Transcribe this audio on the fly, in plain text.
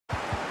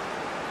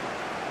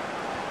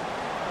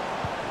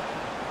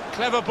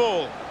Clever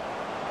ball.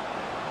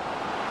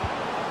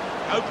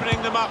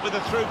 Opening them up with a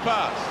through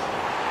pass.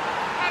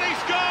 And he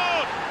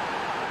scored!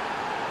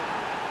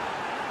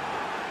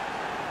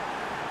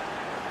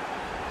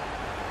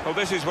 Well,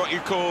 this is what you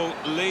call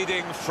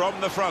leading from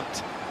the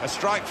front. A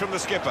strike from the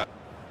skipper.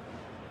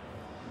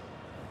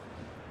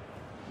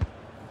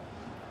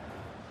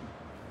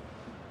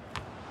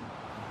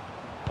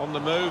 On the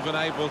move and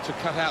able to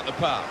cut out the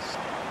pass.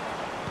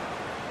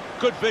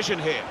 Good vision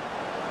here.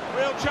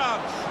 Real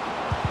chance.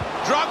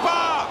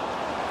 Drogba!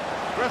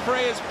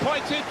 Referee has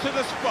pointed to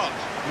the spot.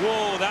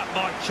 Whoa, that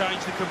might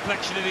change the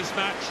complexion of this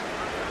match.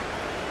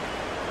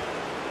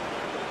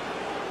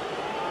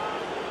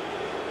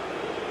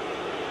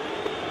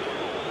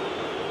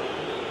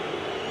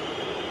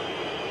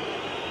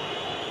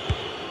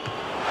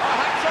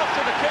 Hats off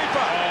to the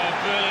keeper. Oh,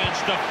 brilliant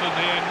stuff from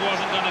the end.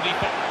 Wasn't going to be...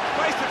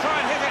 Place to try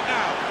and hit it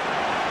now.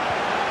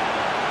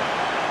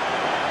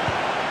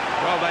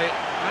 Well, they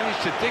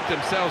managed to dig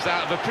themselves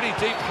out of a pretty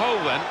deep hole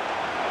then.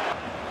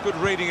 Good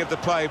reading of the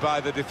play by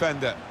the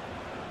defender.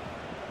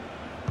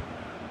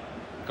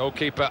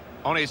 Goalkeeper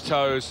on his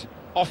toes,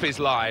 off his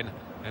line,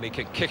 and he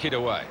can kick it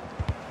away.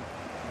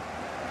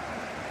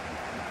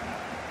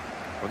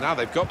 Well, now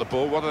they've got the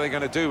ball, what are they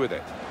going to do with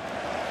it?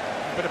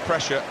 A bit of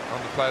pressure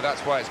on the player,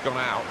 that's why it's gone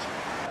out.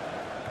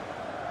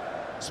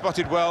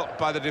 Spotted well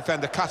by the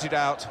defender, cut it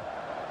out.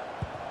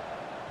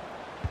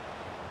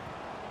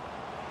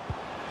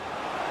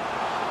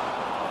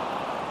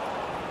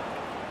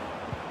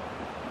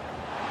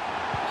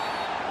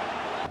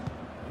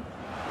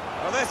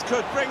 Well, this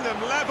could bring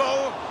them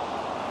level.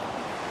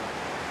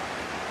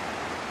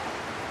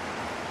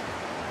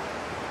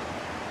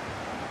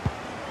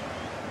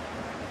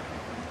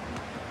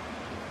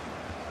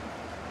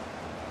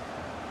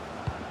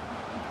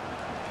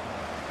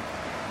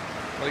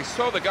 Well, he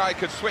saw the guy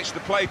could switch the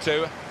play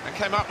to and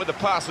came up with the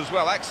pass as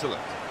well. Excellent.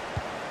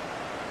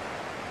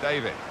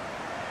 David.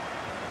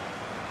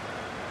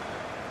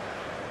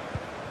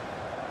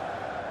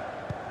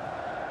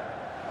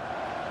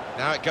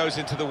 Now it goes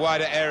into the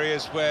wider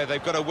areas where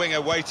they've got a winger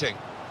waiting.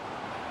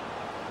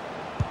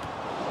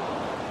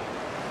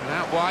 And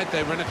out wide,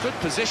 they were in a good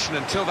position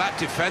until that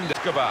defender.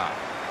 Escobar.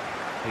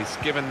 He's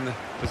given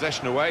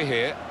possession away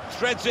here.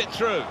 Threads it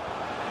through.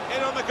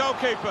 In on the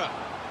goalkeeper.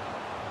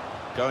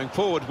 Going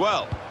forward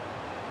well.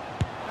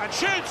 And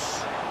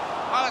shoots!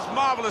 Oh, that's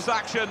marvellous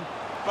action.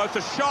 Both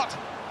the shot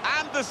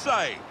and the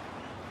save.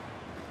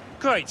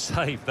 Great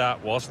save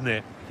that, wasn't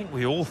it? I think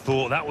we all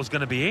thought that was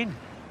going to be in.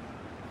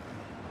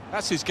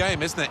 That's his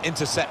game, isn't it?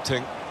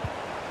 Intercepting.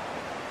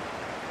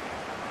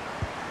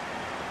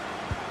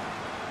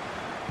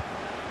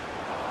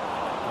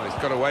 Well,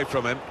 he's got away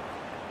from him.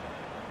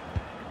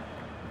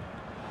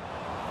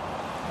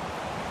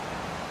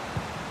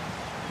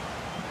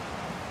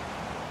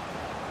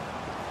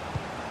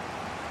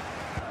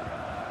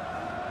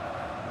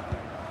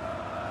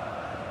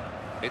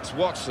 It's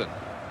Watson.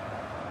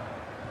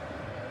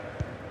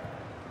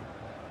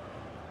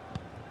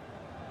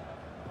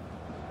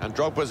 And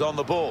Drogba's on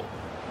the ball.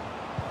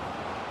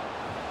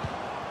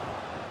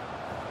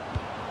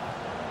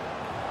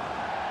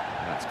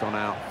 That's gone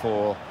out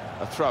for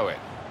a throw-in.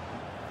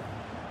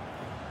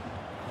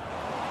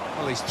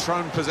 Well, he's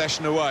thrown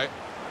possession away.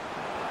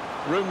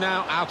 Room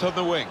now out on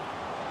the wing.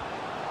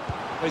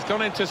 He's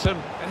gone into some...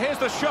 And here's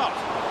the shot.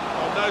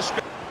 Oh, no...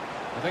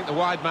 I think the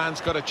wide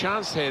man's got a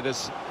chance here.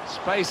 There's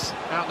space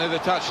out near the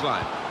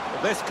touchline.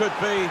 This could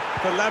be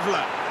the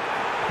leveller.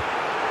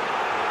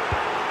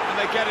 And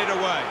they get it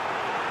away.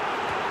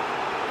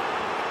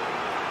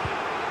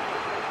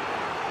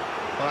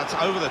 Well, that's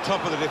over the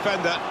top of the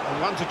defender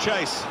and one to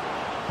chase.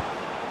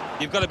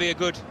 You've got to be a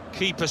good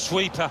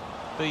keeper-sweeper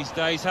these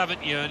days,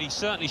 haven't you? And he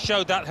certainly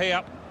showed that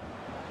here.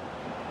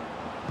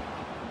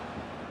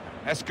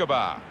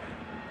 Escobar.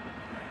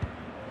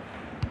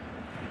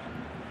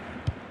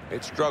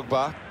 It's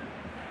Drogba.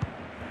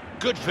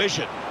 Good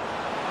vision.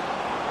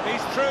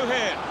 He's through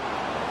here.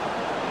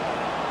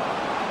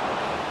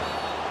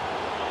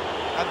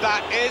 And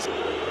that is...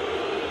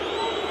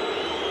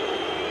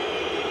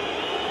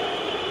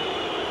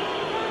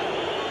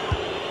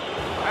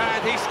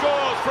 And he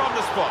scores from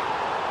the spot.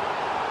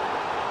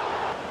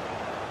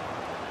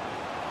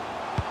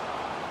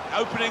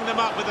 Opening them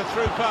up with a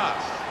through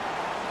pass.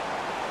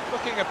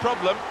 Looking a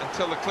problem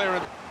until the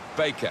clearance.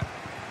 Baker.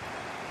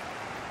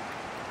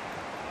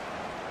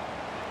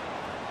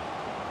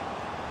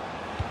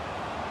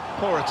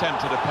 Poor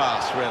attempt at a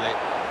pass, really.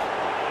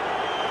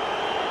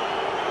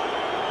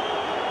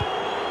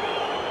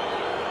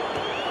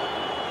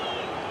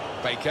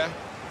 Baker.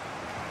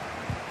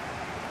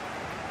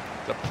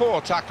 It's a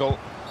poor tackle,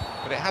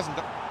 but it hasn't...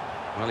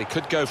 Well, he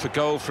could go for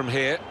goal from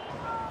here.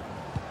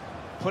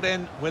 Put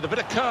in with a bit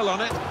of curl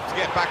on it to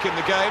get back in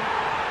the game.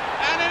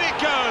 And in it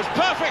goes!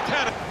 Perfect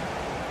header!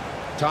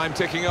 Time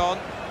ticking on.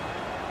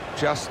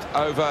 Just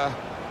over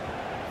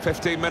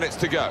 15 minutes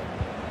to go.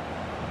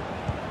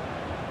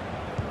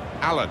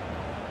 Allen,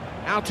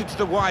 out into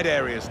the wide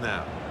areas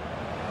now.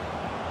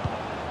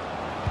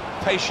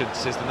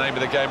 Patience is the name of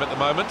the game at the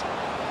moment.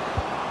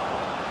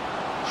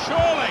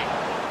 Surely!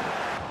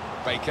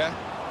 Baker.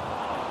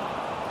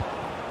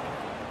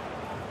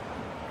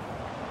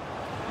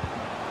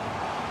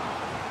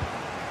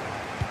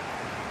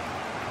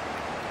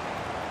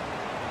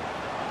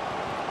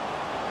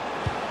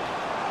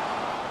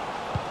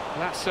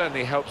 That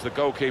certainly helps the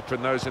goalkeeper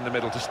and those in the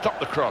middle to stop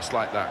the cross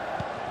like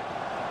that.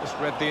 Just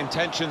read the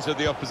intentions of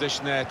the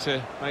opposition there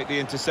to make the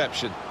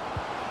interception.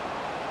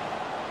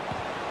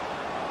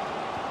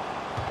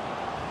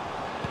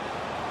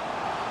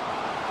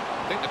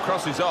 I think the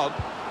cross is on.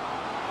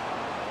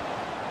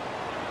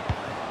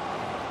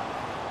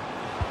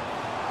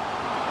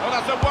 Oh,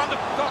 that's a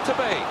wonderful... Got to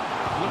be.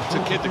 Look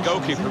to kid the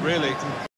goalkeeper, really.